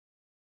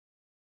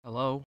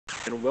Hello.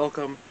 And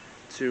welcome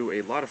to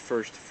a lot of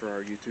firsts for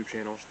our YouTube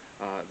channel.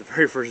 The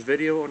very first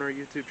video on our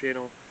YouTube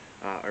channel,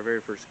 our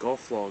very first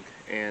golf vlog,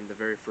 and the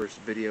very first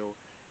video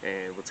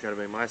and what's going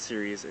to be my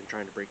series in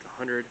trying to break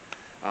 100.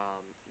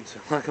 So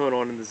a lot going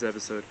on in this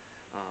episode.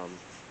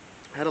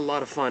 Had a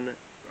lot of fun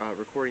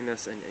recording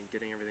this and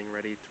getting everything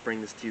ready to bring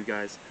this to you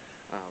guys.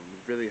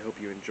 Really hope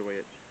you enjoy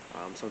it.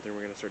 Something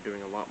we're going to start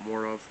doing a lot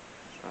more of.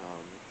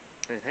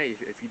 And hey,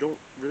 if you don't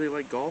really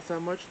like golf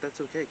that much,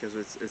 that's okay, because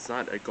it's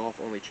not a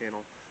golf-only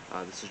channel.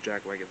 This is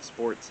Jack Wagon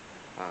Sports.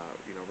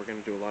 We're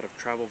going to do a lot of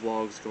travel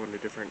vlogs, going to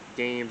different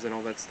games and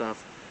all that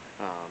stuff,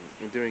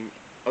 and doing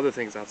other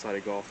things outside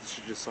of golf. This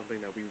is just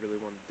something that we really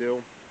want to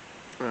do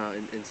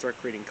and start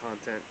creating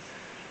content.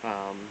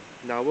 Now,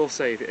 I will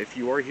say, if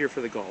you are here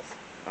for the golf,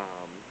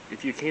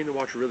 if you came to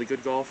watch really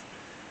good golf,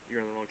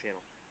 you're on the wrong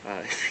channel.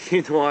 If you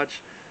came to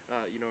watch,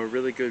 a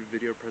really good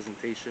video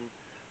presentation,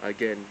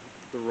 again,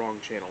 the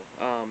wrong channel.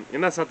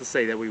 And that's not to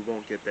say that we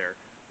won't get there.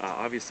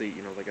 Obviously,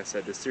 like I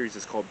said, this series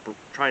is called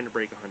Trying to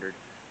Break 100,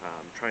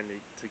 trying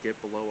to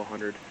get below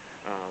 100.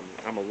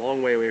 I'm a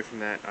long way away from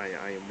that.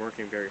 I am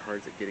working very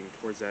hard at getting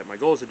towards that. My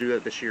goal is to do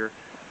that this year.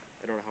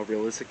 I don't know how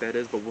realistic that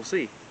is, but we'll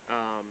see.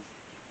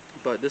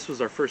 But this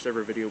was our first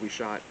ever video we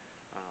shot.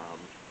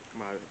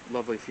 My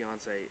lovely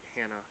fiance,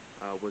 Hannah,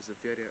 was a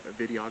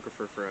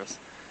videographer for us.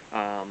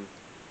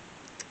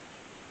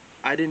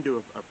 I didn't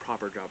do a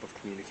proper job of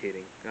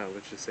communicating,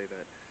 let's just say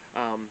that.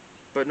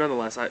 But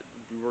nonetheless,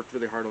 we worked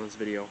really hard on this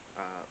video.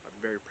 I'm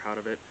very proud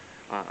of it.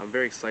 I'm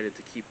very excited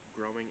to keep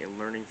growing and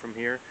learning from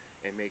here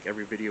and make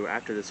every video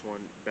after this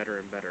one better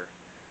and better.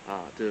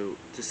 To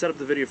set up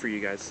the video for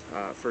you guys,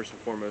 first and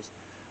foremost,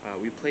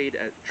 we played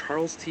at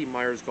Charles T.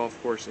 Meyer's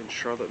Golf Course in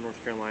Charlotte,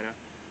 North Carolina.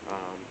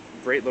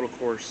 Great little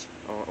course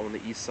on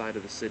the east side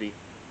of the city.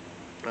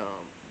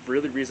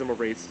 Really reasonable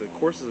rates. The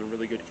course is in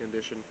really good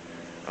condition.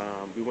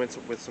 We went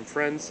with some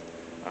friends.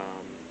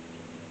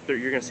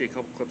 You're going to see a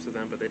couple clips of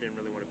them, but they didn't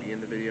really want to be in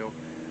the video,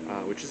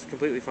 which is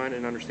completely fine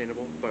and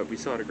understandable, but we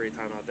still had a great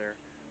time out there.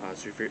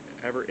 So if you're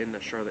ever in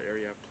the Charlotte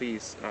area,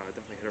 please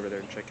definitely head over there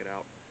and check it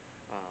out.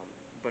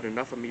 But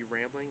enough of me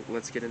rambling.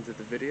 Let's get into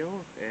the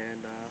video,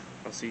 and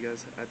I'll see you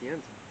guys at the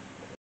end.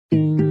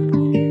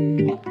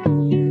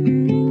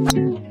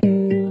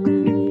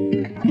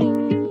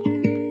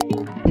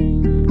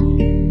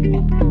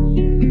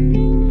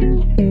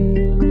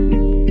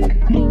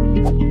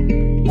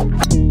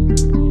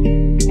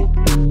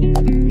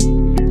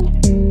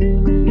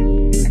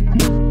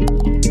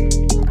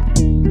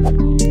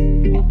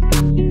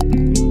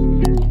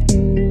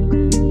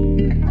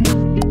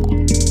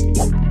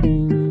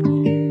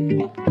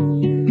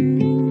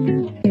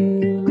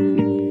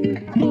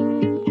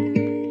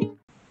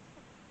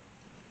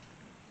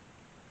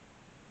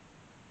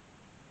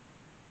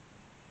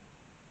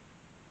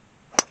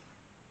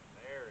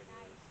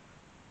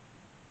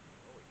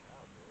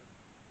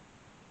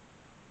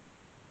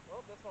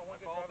 That's my one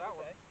good drive that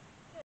one.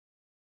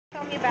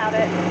 Tell me about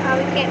it.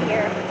 We can't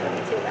hear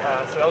too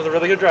loud. So that was a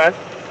really good drive.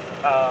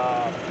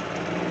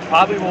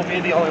 Probably will be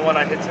the only one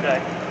I hit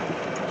today.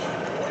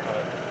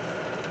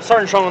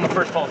 Starting strong on the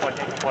first hole, so I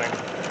can't complain.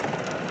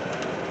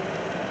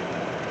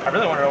 I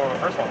really want to know where the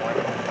first one went.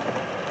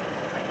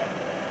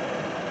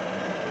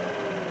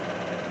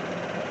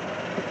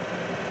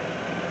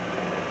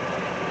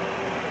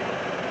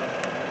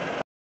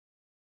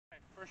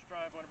 First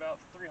drive went about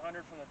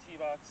 300 from the tee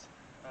box.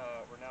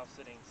 We're now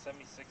sitting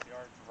 76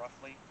 yards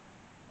roughly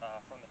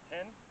from the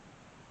pin.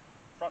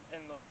 Front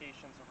pin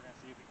location, so we're going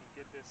to see if we can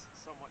get this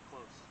somewhat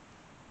close.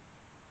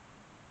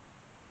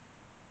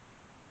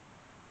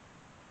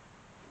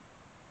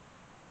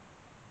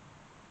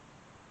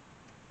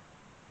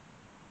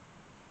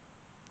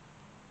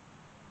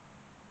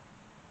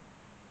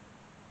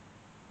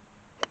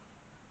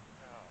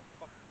 Oh,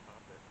 fucking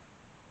popped it.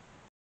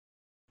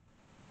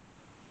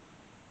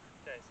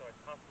 Okay, so I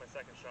popped my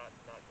second shot,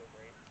 did not go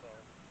great, so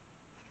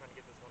just trying to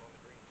get this one on the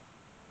green.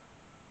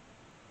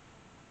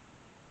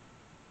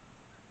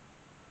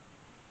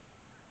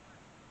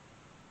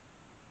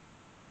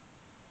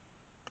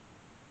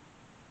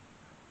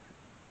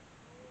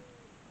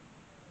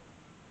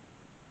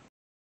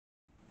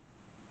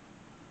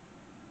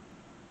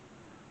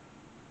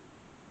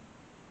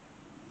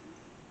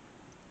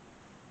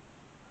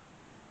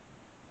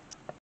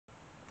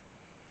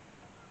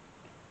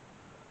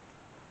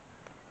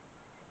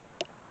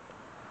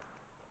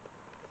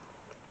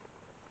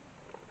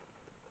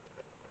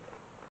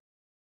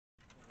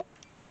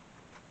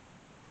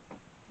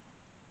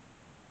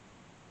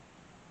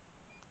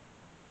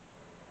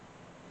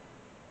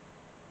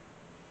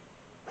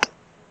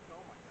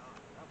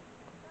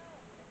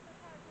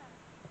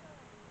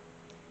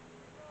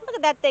 Look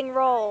at that thing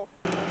roll.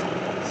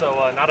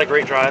 So not a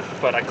great drive,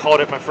 but I called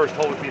it my first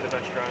hole would be the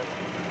best drive.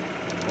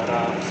 But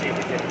we'll see if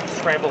we can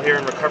scramble here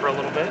and recover a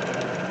little bit.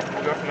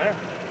 We'll go from there.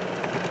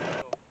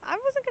 I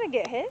wasn't going to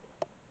get hit.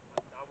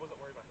 I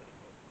wasn't worried about hitting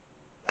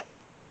it.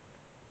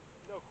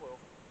 No quill.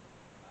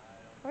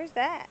 Where's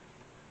that?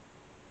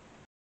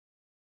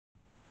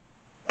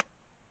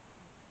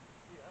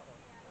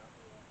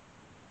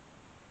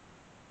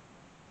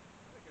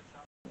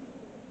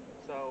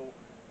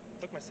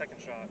 took my second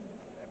shot.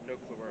 I have no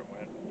clue where it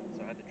went,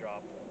 so I had to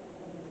drop.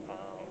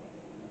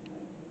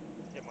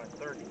 Get my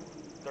third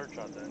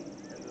shot then.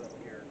 Ended up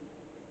here.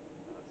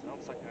 So now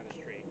I'm stuck behind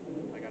a tree.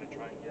 I got to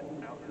try and get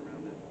out and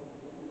around it.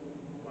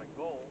 My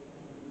goal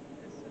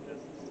is to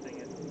just sting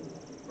it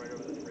right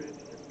over this ridge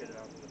and just get it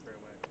out to the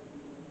fairway.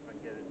 If I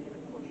can get it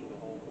even closer to the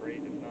hole, great.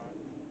 If not,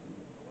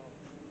 oh well.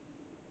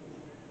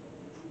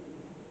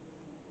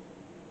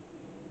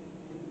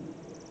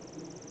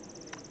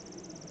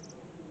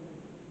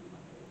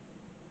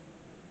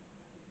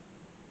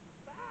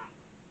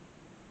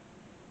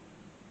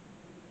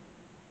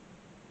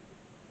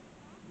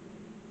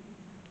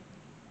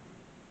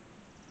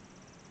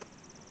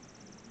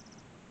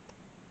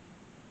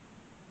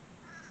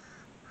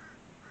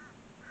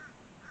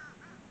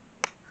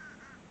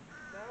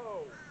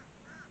 No!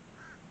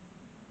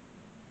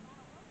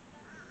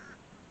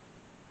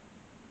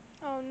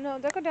 Oh no,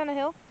 don't go down a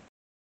hill.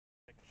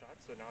 Second shot,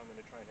 so now I'm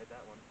going to try and hit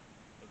that one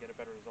and get a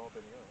better result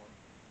than the other one.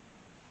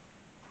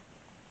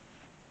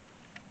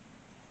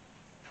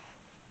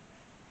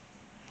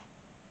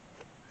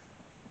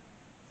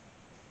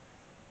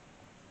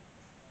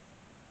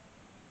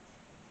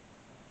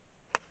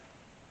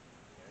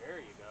 There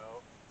you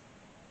go.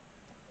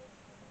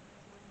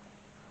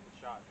 Good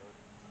shot, dude.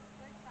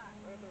 Good shot.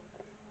 Right there with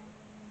the big one.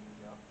 There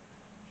you go.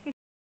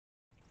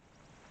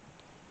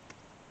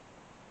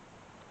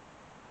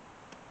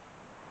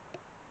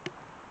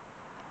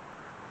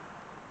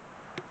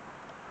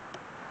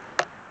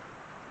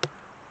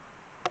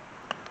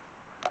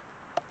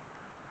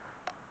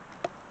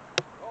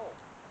 Oh!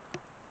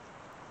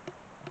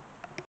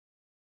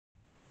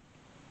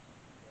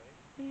 Ready?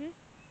 Mhm.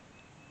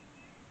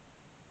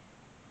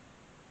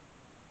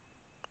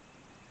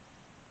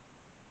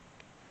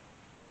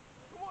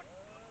 Come on!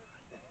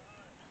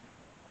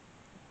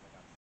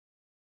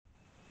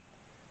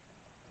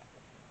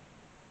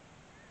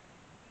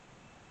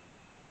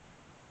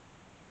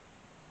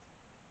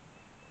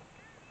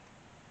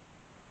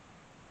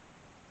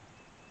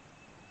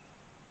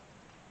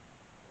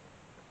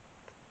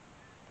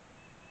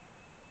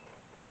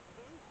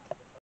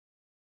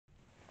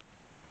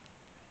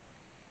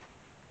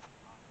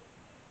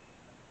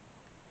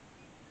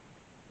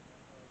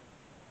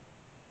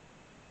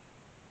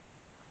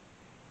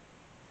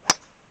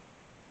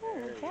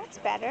 Oh, that's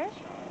better.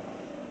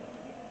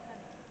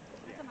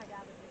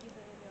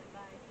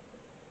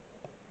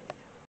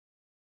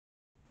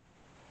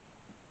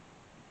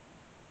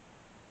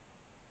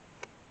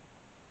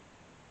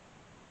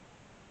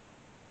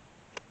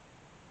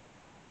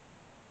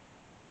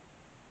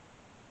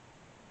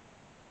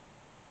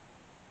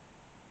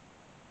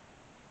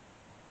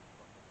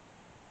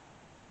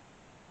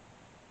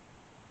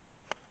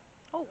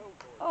 Oh,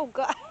 oh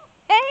God.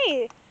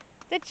 Hey,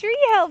 the tree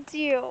helped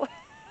you.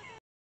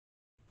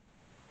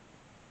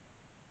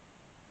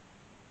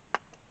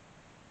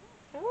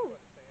 Ooh.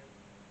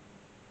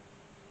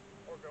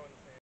 Or go in the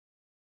sand.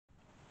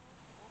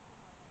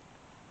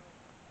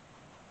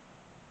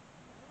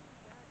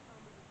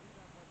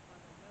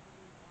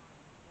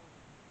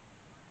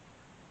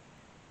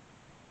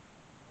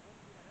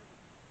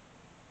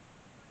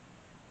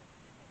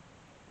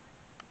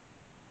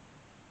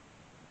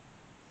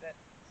 Sit,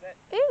 sit,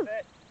 Ooh.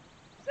 sit,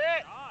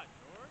 sit! God,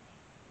 George.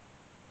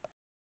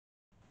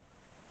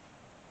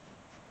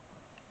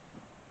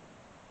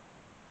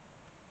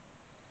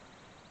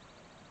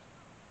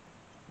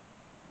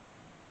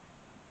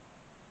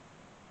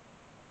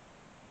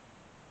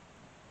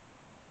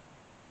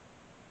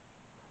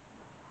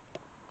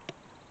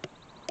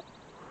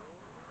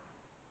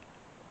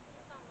 He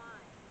saw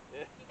mine.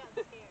 Yeah. He got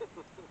scared.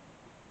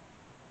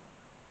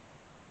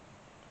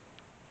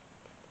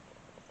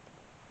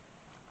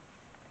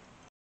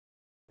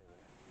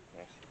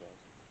 Actually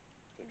does.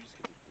 They're just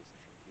going to do this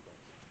from T-Box.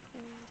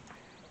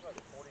 That's like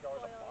 $40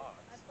 a box.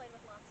 I played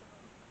with lots of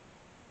them.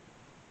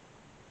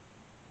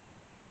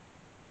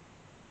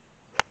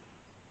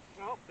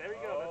 Oh, there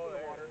you go. That's in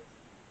the water.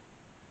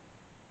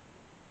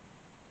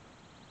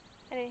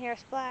 I didn't hear a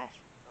splash.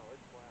 Oh,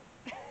 it's flat.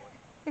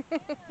 There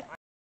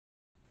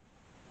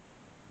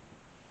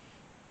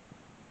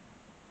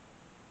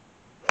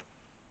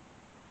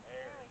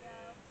we go.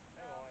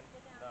 Hang on.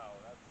 Get down. No,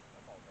 that's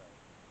all day.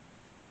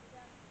 Get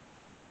down.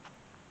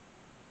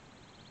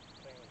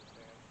 Staying in the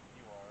sand.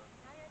 You are.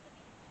 Now you're at the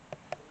beach.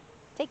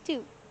 Take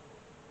two.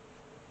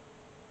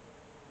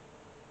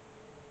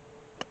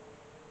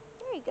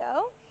 There you go.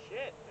 Oh,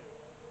 shit, dude.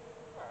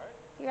 Alright.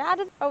 You're out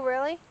of. Oh,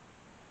 really?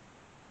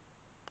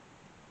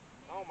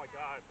 Oh, my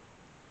God.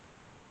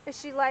 Is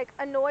she like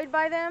annoyed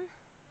by them?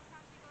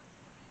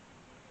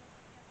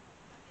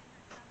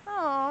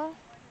 Oh.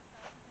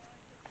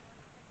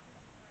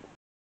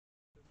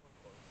 This one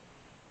close.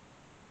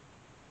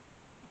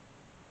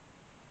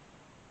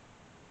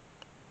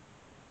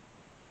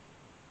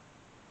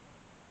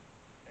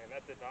 And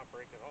that did not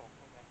break at all.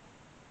 Okay.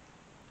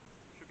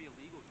 Should be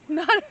illegal here.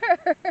 Not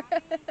her.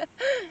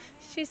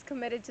 She's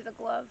committed to the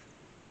glove.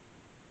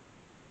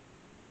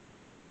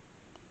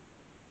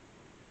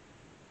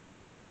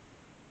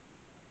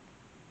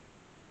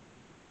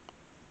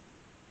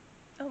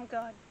 Oh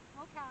God.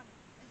 We'll count it.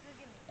 It's a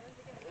gimme. It's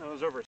a gimme. It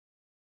was over. I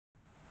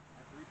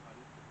 3-putted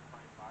to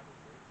find 5 or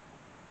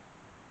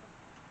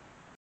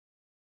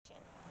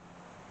 6.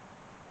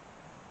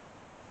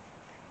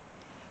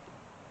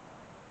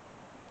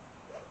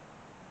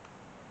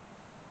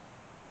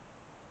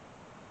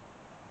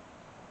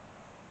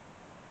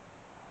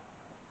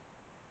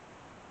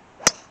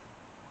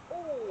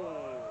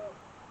 Oh!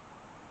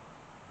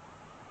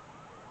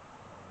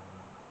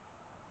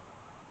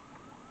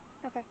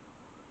 Okay.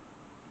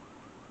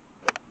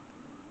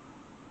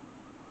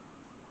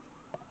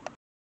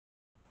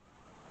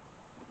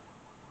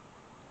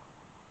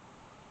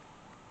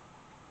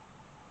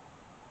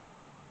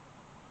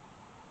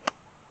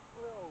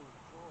 Oh,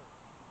 short.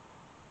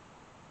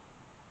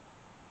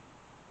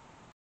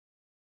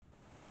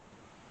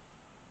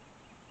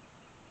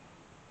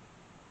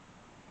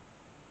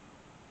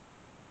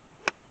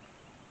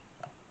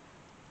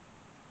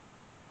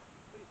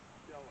 Please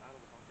go out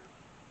of the bunker.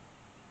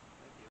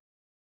 Thank you.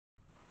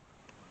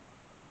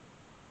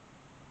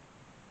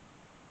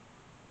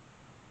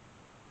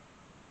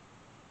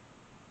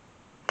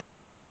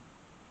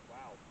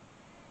 Wow.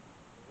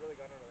 We really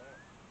got under that.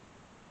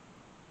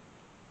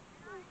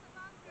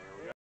 There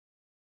we go.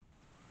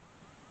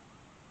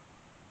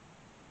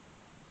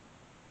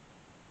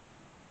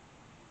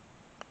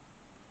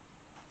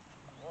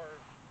 Or,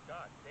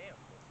 god damn.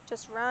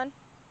 Just run.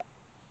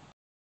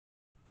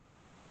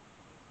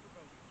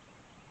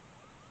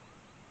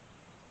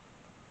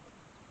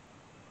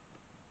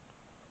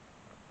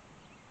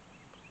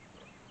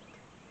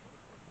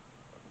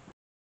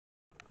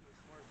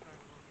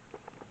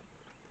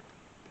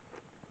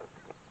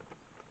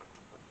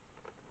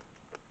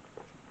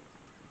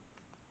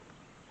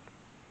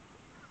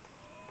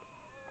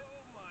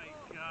 Oh my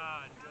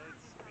god, good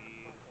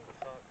speed.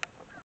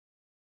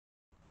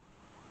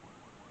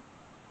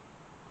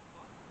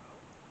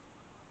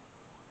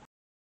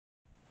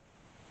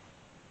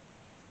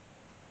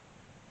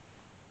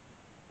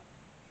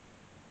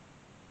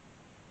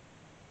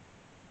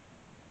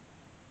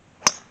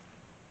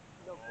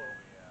 No clue. Oh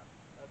yeah.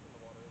 That's in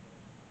the water, isn't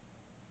it?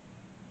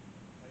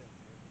 I didn't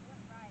see it.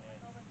 Right.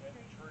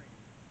 And tree.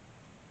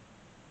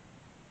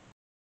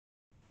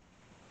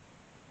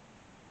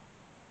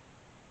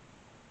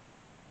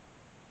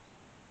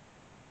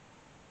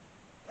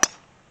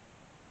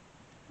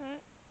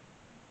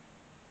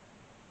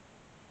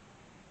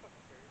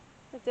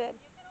 It did.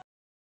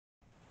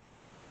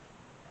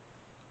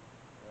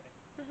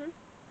 Ready?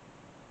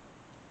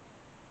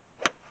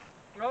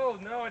 Oh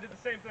no, I did the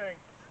same thing.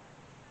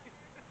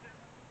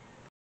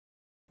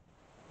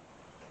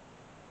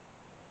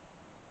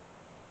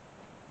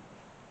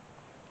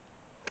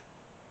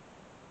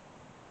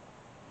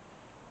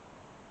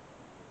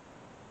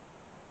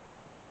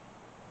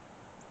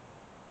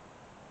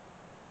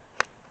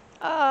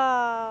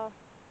 Oh.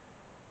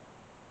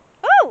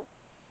 Oh!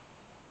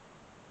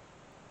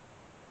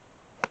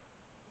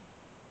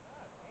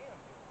 God damn,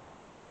 dude.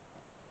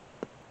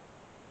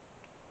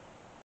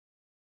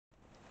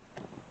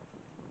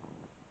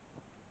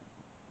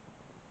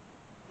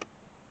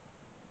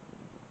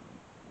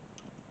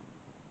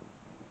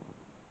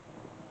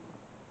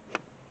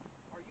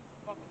 Are you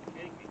fucking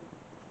kidding me?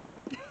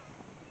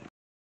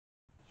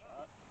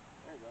 Shot.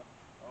 There you go.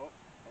 Oh,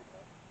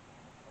 okay.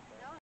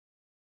 Okay.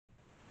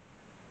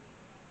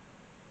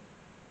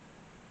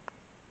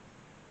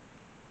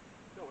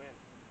 Go in.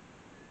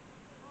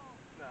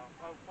 No,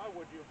 why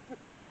would you?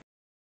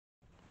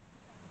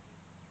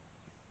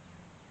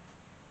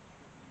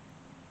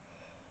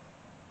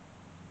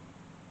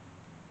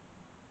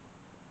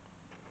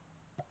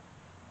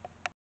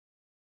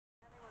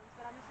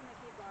 But I'm just gonna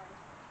keep going.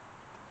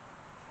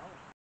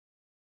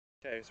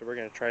 Okay, so we're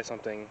gonna try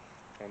something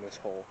on this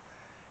hole.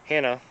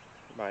 Hannah,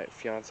 my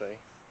fiance,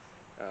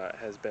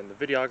 has been the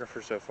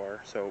videographer so far,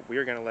 so we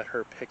are gonna let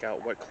her pick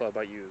out what club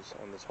I use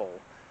on this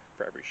hole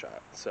for every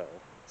shot. So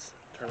let's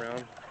turn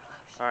around.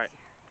 All right,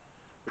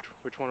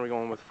 which one are we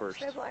going with first?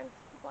 Should I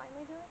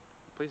blindly do it?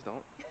 Please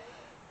don't.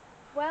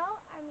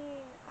 Well, I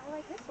mean, I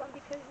like this one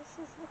because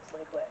looks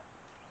like what.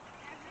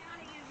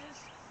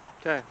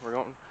 Okay, we're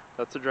going.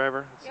 That's the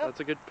driver. Yep. That's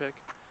a good pick.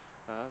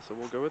 So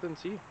we'll go with it and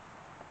see.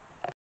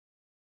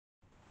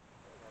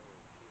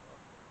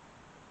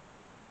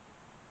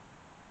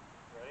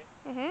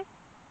 Ready?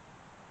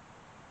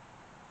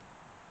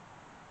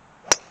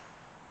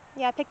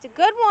 Yeah, I picked a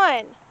good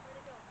one.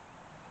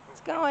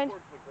 It's going. Nice.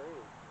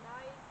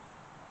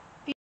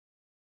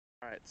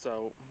 All right,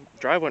 so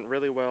drive went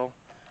really well.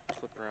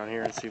 Flip around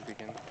here and see if we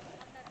can. One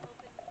that's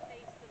open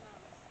face the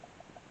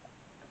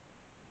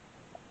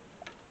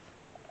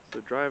most.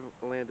 So drive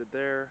landed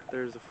there.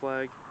 There's the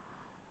flag.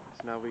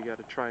 So now we got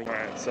to try. All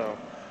right, so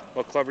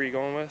what club are you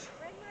going with?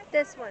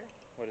 This one.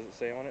 What does it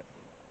say on it?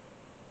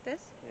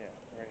 This? Yeah,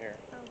 right here.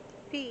 Oh,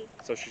 P.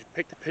 So she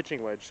picked the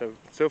pitching wedge.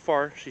 So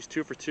far she's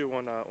 2 for 2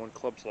 on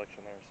club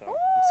selection there. So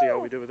let's see how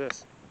we do with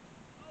this.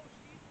 Oh,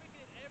 she's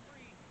picking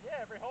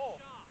every Every hole.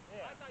 shot.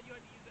 Yeah. I thought you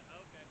had to use it.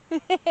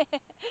 Okay.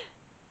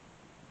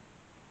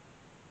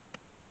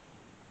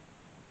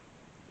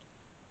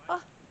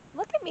 Oh,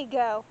 look at me. me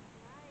go.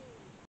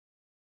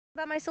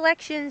 About my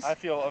selections. I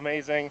feel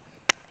amazing.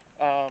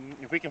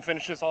 If we can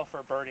finish this off for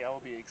a birdie, I will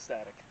be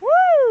ecstatic.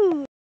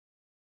 Woo!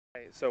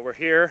 Okay, so we're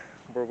here.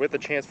 We're with a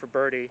chance for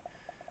birdie.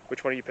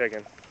 Which one are you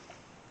picking?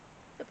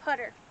 The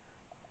putter.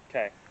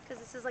 Okay.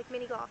 Because this is like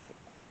mini golf.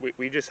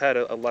 We just had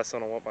a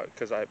lesson on what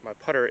because my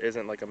putter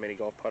isn't like a mini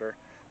golf putter.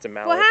 It's a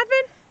mallet. What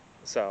happened?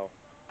 So.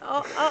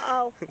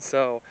 Oh.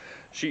 So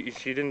she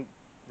didn't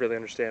really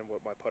understand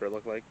what my putter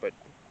looked like, but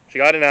she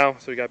got it now,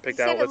 so we got picked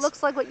You out. said it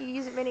looks like what you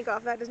use at mini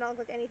golf. That does not look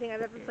like anything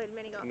I've ever played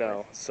mini golf No,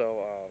 with.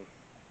 so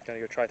gonna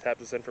go try tap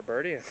this in for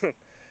birdie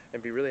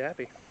and be really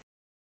happy.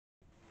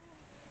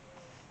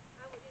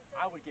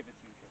 I would give it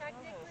to you.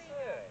 Technically,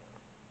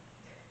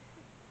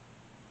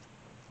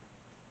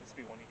 This would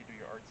be one you could do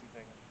your artsy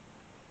thing.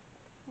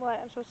 What?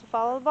 I'm supposed to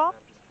follow the ball?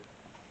 I'm just kidding.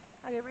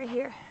 I'll get right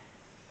here.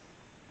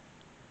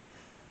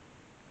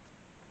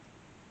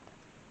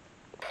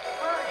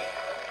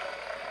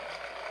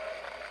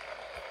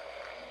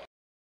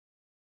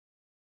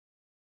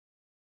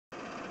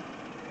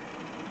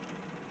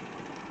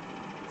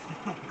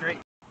 Great.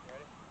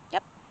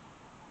 Yep.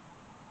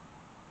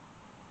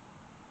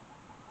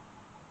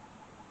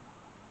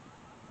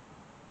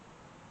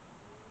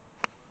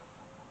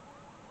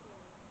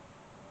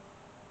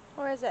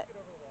 Where is it? Get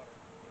over the water.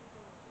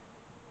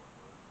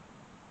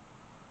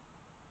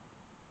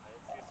 I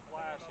didn't see a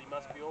splash. He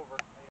must be over.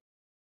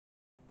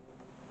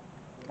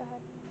 Go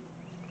ahead.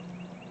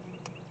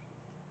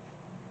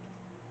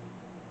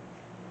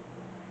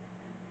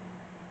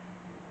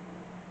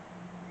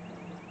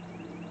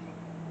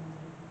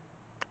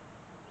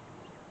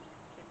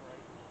 Kick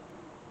right.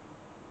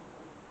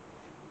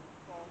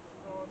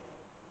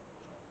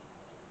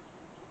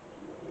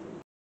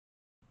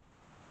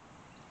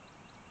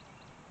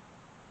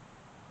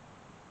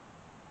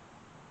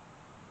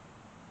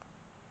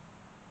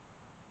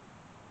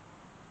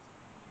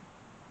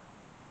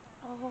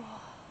 Oh.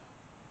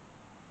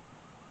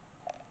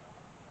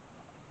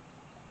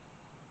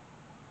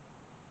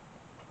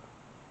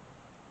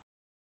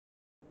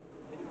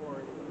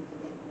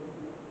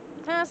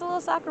 It's a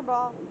little soccer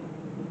ball. Woo!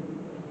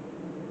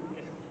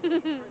 I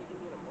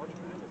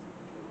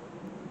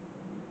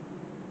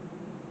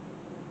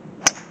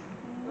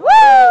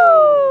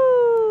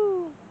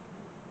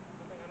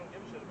don't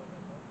give a shit about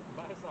that ball.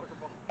 Buy a soccer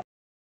ball.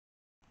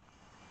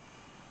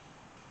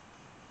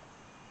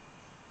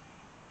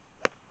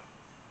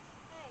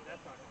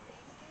 That's not going to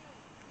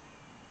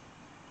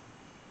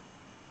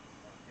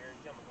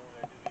guarantee I'm going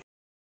there, dude.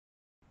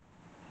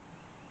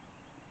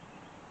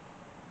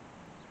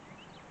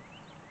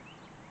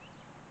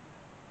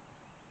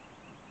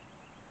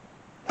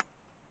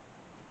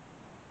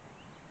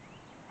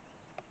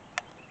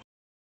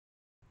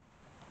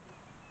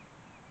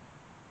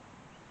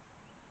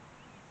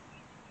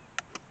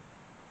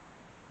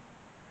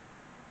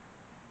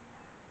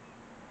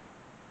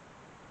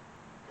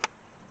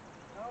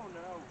 Oh no.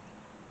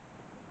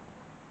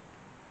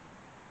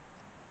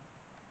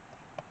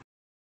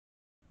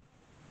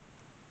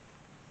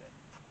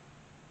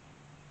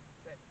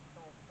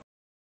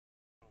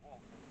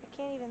 I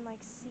can't even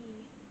like see.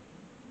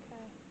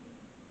 Okay.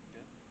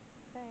 Good?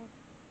 Thing.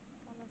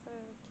 I don't know if I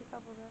would keep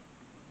up with it.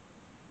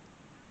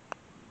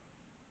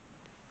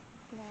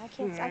 No, I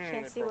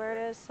can't see where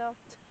it is, so.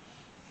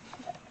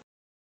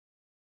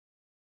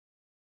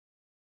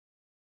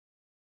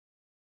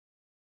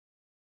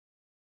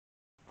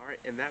 Alright,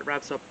 and that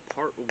wraps up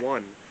part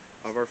 1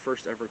 of our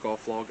first ever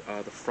golf vlog,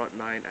 the front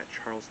 9 at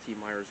Charles T.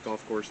 Meyer's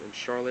golf course in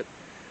Charlotte.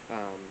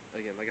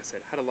 Again, like I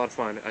said, had a lot of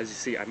fun. As you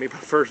see, I made my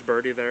first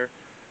birdie there.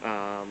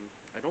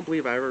 I don't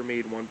believe I ever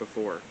made one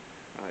before.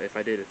 If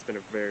I did, it's been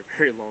a very,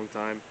 very long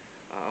time.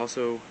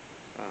 Also,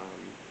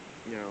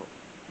 you know,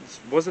 this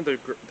wasn't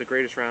the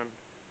greatest round.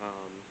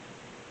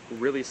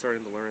 Really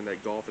starting to learn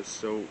that golf is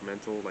so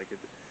mental. Like, it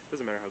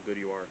doesn't matter how good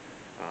you are.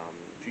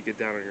 If you get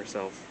down on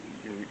yourself,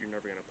 you're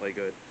never going to play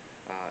good.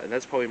 And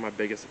that's probably my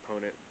biggest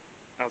opponent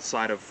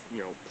outside of, you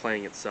know,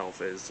 playing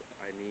itself, is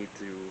I need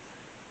to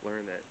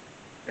learn that,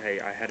 hey,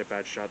 I had a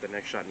bad shot, the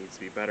next shot needs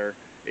to be better.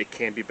 It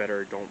can be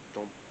better. Don't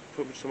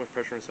put so much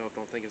pressure on yourself.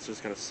 Don't think it's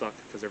just going to suck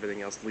because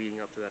everything else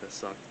leading up to that has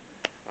sucked.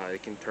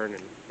 It can turn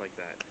in like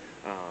that.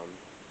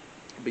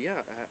 But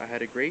yeah, I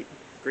had a great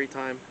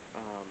time.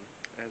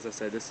 As I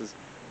said, this is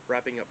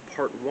wrapping up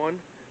part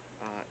 1,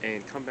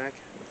 and come back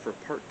for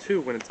part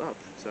 2 when it's up.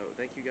 So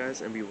thank you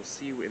guys, and we will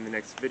see you in the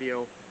next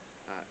video.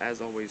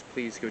 As always,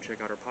 please go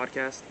check out our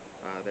podcast.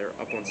 They're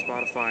up on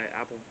Spotify,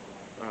 Apple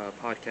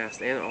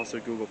Podcast, and also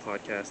Google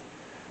Podcast.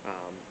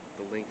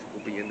 The link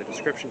will be in the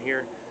description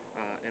here.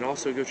 And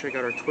also go check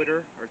out our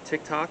Twitter, our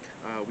TikTok.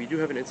 We do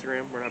have an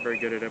Instagram. We're not very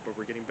good at it, but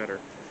we're getting better.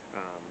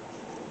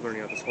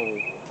 Learning out this whole,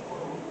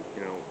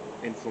 you know,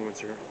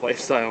 influencer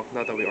lifestyle.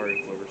 Not that we are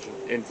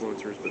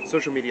influencers, but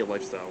social media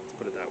lifestyle, let's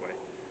put it that way.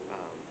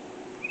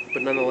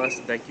 But nonetheless,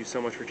 thank you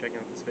so much for checking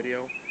out this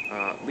video.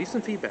 Leave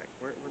some feedback.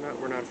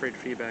 We're not afraid of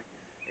feedback,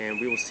 and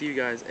we will see you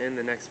guys in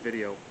the next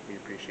video. We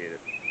appreciate it.